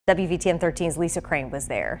WVTM 13's Lisa Crane was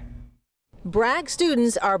there. Bragg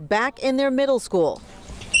students are back in their middle school.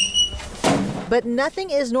 But nothing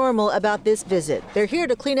is normal about this visit. They're here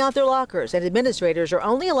to clean out their lockers, and administrators are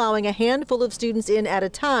only allowing a handful of students in at a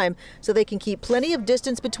time so they can keep plenty of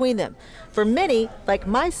distance between them. For many, like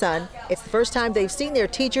my son, it's the first time they've seen their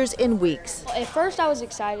teachers in weeks. At first I was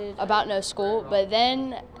excited about no school, but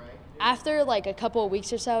then after like a couple of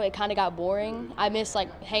weeks or so, it kind of got boring. I missed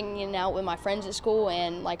like hanging out with my friends at school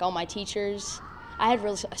and like all my teachers. I had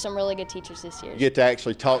some really good teachers this year. You get to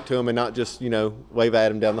actually talk to them and not just, wave at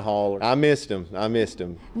them down the hall. I missed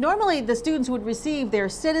them. Normally, the students would receive their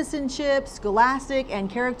citizenship, scholastic, and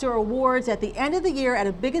character awards at the end of the year at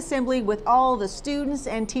a big assembly with all the students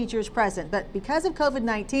and teachers present. But because of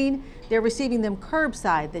COVID-19, they're receiving them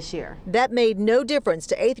curbside this year. That made no difference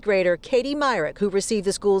to 8th grader Katie Myrick, who received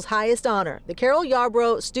the school's highest honor, the Carol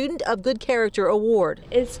Yarbrough Student of Good Character Award.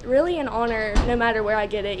 It's really an honor no matter where I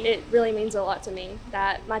get it. It really means a lot to me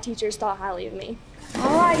that my teachers thought highly of me.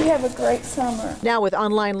 All right, you have a great summer. Now with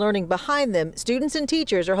online learning behind them, students and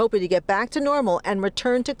teachers are hoping to get back to normal and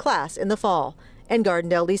return to class in the fall. In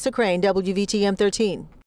Gardendale, Lisa Crane, WVTM 13.